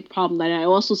that's a big problem that I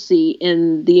also see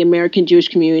in the American Jewish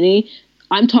community.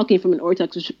 I'm talking from an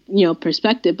Orthodox,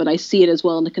 perspective, but I see it as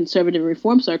well in the conservative and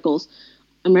reform circles.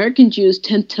 American Jews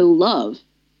tend to love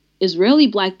Israeli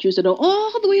Black Jews that are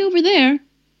all the way over there,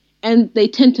 and they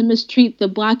tend to mistreat the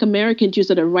Black American Jews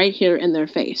that are right here in their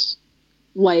face.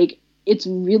 Like, it's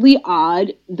really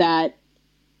odd that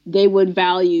they would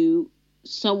value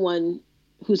someone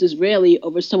who's Israeli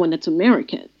over someone that's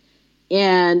American.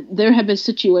 And there have been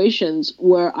situations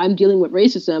where I'm dealing with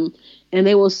racism, and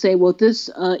they will say, well, this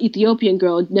Ethiopian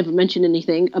girl never mentioned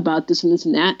anything about this and this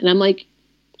and that. And I'm like,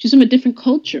 she's from a different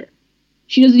culture.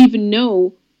 She doesn't even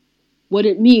know what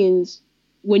it means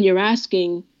when you're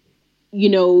asking,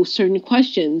 certain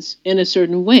questions in a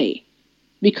certain way.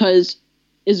 Because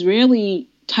Israeli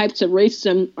types of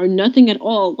racism are nothing at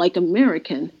all like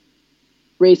American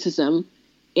racism.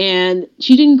 And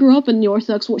she didn't grow up in the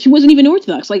Orthodox world. She wasn't even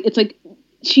Orthodox.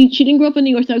 She didn't grow up in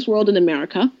the Orthodox world in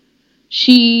America.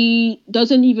 She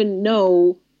doesn't even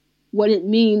know what it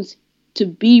means to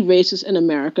be racist in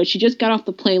America. She just got off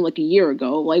the plane like a year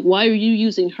ago. Like, why are you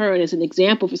using her as an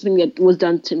example for something that was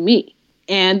done to me?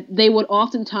 And they would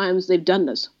oftentimes, they've done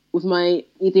this with my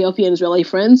Ethiopian Israeli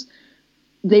friends.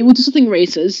 They would do something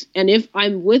racist. And if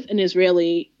I'm with an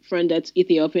Israeli friend that's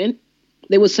Ethiopian,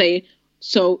 they would say,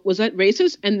 So was that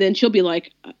racist? And then she'll be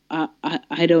like,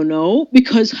 I don't know,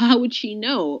 because how would she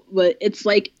know? But it's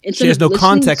like, She instead has of no listening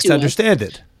context to to us, understand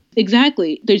it.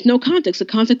 exactly, there's no context. The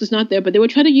context is not there, but they would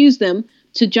try to use them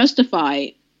to justify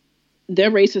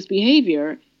their racist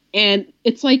behavior. And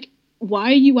it's like,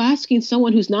 why are you asking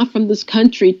someone who's not from this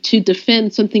country to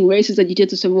defend something racist that you did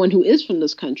to someone who is from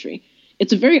this country?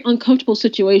 It's a very uncomfortable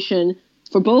situation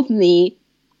for both me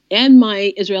and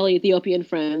my Israeli Ethiopian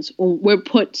friends when we're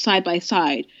put side by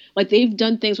side. Like, they've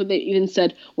done things where they even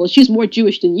said, well, she's more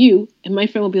Jewish than you. And my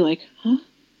friend will be like, huh?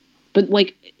 But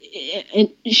like, and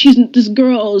this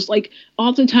girl is like,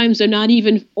 oftentimes they're not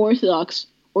even Orthodox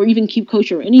or even keep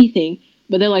kosher or anything.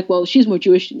 But they're like, well, she's more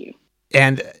Jewish than you.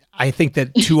 And I think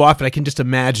that too often I can just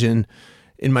imagine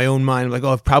in my own mind, like,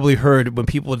 oh, I've probably heard when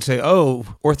people would say, oh,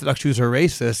 Orthodox Jews are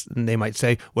racist, and they might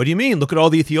say, what do you mean? Look at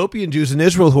all the Ethiopian Jews in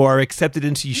Israel who are accepted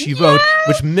into yeshivot,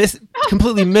 which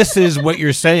completely misses what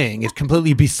you're saying. It's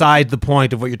completely beside the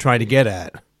point of what you're trying to get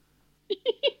at.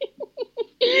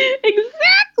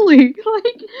 Exactly.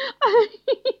 Like,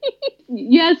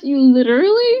 yes, you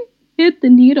literally hit the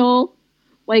needle,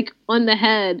 like, on the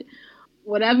head.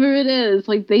 Whatever it is,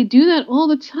 like, they do that all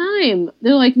the time.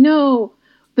 They're like, no,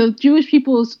 the Jewish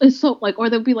people is so, like, or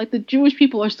they'll be like, the Jewish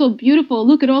people are so beautiful.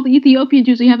 Look at all the Ethiopian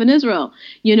Jews we have in Israel,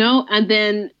 you know? And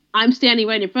then I'm standing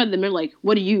right in front of them. They're like,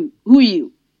 what are you? Who are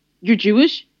you? You're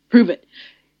Jewish? Prove it.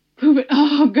 Prove it.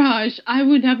 Oh, gosh. I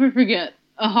would never forget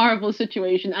a horrible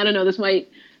situation. I don't know. This might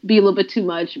be a little bit too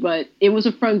much, but it was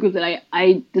a friend group that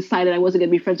I decided I wasn't going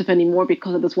to be friends with anymore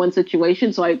because of this one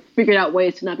situation. So I figured out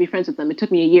ways to not be friends with them. It took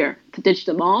me a year to ditch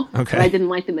them all. Okay. But I didn't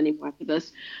like them anymore after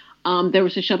this. There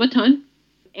was a Shabbaton,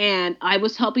 and I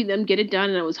was helping them get it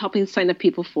done, and I was helping sign up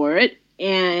people for it.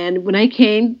 And when I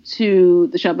came to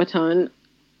the Shabbaton,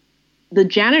 the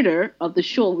janitor of the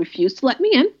shul refused to let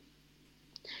me in.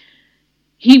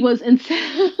 He was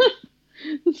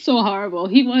it's so horrible.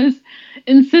 He was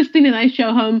insisting that I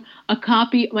show him a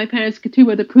copy of my parents'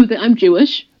 ketubah to prove that I'm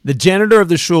Jewish. The janitor of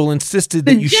the shul insisted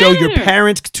that you show your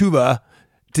parents' ketubah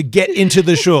to get into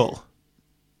the shul.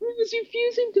 He was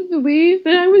refusing to believe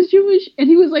that I was Jewish, and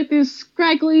he was like this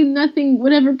scraggly, nothing,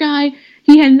 whatever guy.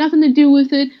 He had nothing to do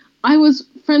with it. I was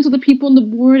friends with the people on the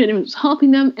board, and it was helping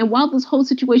them. And while this whole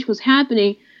situation was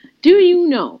happening, do you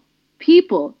know,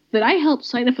 people that I helped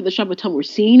sign up for the Shabbaton were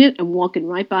seeing it and walking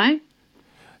right by?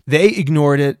 They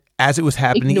ignored it as it was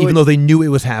happening, even though they knew it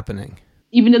was happening.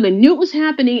 Even though they knew it was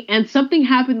happening, and something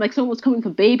happened, like someone was coming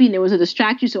for baby, and there was a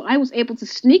distraction, so I was able to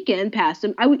sneak in past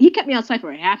him. He kept me outside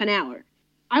for a half an hour.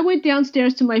 I went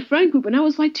downstairs to my friend group, and I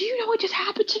was like, do you know what just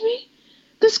happened to me?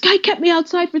 This guy kept me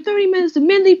outside for 30 minutes,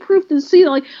 demanding proof to see,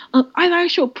 like, either I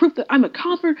show proof that I'm a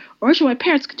convert, or I show my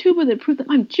parents' ketubah that prove that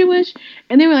I'm Jewish.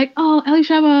 And they were like, oh,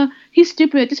 Elisheva, he's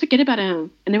stupid, just forget about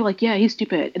him. And they were like, yeah, he's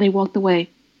stupid. And they walked away.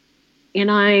 And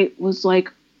I was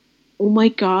like, oh my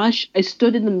gosh. I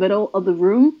stood in the middle of the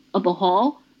room, of the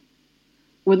hall,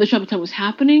 where the Shabbaton was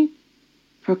happening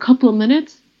for a couple of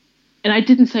minutes. And I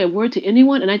didn't say a word to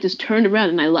anyone. And I just turned around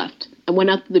and I left. I went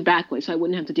out the back way so I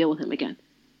wouldn't have to deal with him again.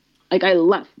 Like, I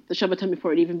left the Shabbaton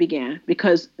before it even began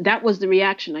because that was the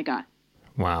reaction I got.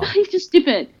 Wow. He's just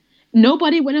stupid.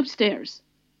 Nobody went upstairs.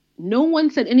 No one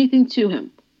said anything to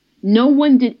him. No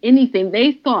one did anything.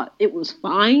 They thought it was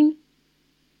fine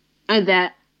and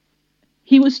that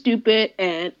he was stupid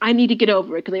and I need to get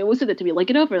over it. Because they always said that to me, like,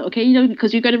 get over it, okay? You know,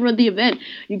 because you got to run the event.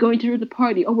 You're going to run the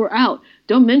party. Oh, we're out.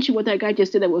 Don't mention what that guy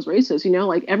just did that was racist, you know?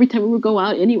 Like, every time we would go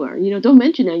out anywhere, you know, don't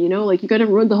mention it, you know? Like, you got to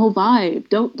ruin the whole vibe.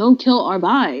 Don't kill our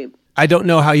vibe. I don't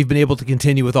know how you've been able to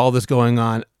continue with all this going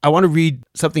on. I want to read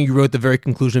something you wrote at the very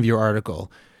conclusion of your article.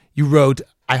 You wrote,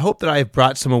 I hope that I have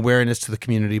brought some awareness to the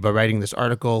community by writing this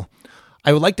article.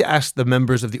 I would like to ask the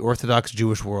members of the Orthodox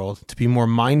Jewish world to be more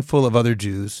mindful of other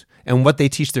Jews and what they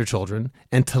teach their children,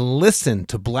 and to listen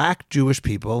to Black Jewish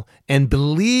people and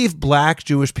believe Black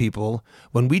Jewish people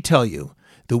when we tell you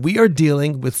that we are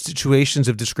dealing with situations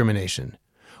of discrimination.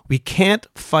 We can't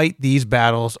fight these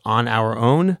battles on our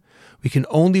own. We can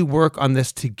only work on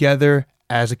this together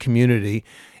as a community.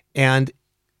 And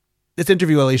this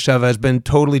interview, Elisheva, has been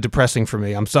totally depressing for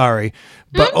me. I'm sorry.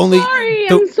 But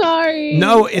I'm sorry.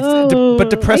 No, it's but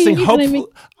depressing.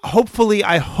 Hopefully,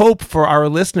 I hope for our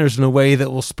listeners in a way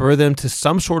that will spur them to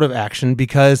some sort of action,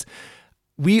 because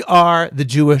we are the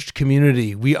Jewish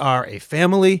community. We are a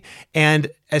family. And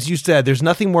as you said, there's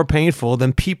nothing more painful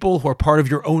than people who are part of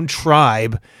your own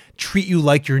tribe treat you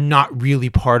like you're not really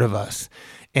part of us.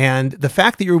 And the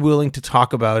fact that you're willing to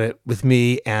talk about it with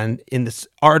me and in this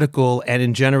article and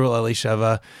in general,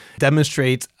 Elisheva,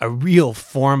 demonstrates a real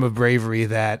form of bravery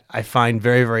that I find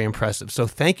very, very impressive. So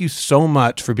thank you so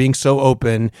much for being so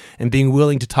open and being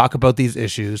willing to talk about these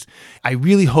issues. I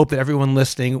really hope that everyone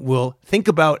listening will think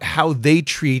about how they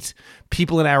treat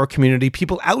people in our community,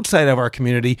 people outside of our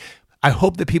community. I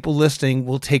hope that people listening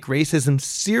will take racism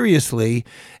seriously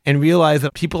and realize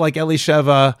that people like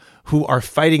Elisheva who are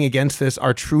fighting against this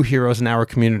are true heroes in our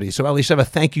community. So Elisheva,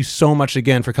 thank you so much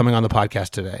again for coming on the podcast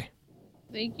today.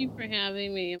 Thank you for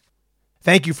having me.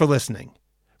 Thank you for listening.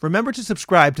 Remember to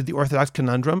subscribe to The Orthodox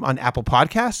Conundrum on Apple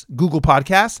Podcasts, Google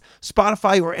Podcasts,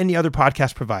 Spotify, or any other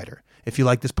podcast provider. If you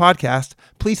like this podcast,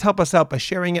 please help us out by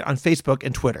sharing it on Facebook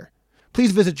and Twitter.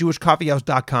 Please visit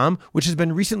jewishcoffeehouse.com, which has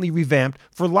been recently revamped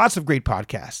for lots of great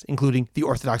podcasts, including The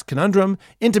Orthodox Conundrum,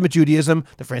 Intimate Judaism,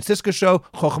 The Francisca Show,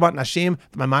 Chochmat Nashim,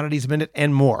 The Maimonides Minute,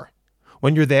 and more.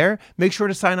 When you're there, make sure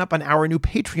to sign up on our new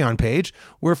Patreon page,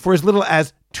 where for as little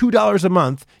as $2 a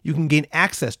month, you can gain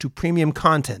access to premium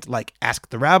content like Ask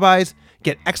the Rabbis,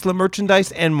 get excellent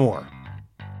merchandise, and more.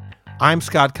 I'm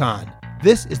Scott Kahn.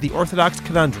 This is The Orthodox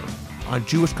Conundrum on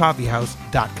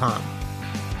jewishcoffeehouse.com.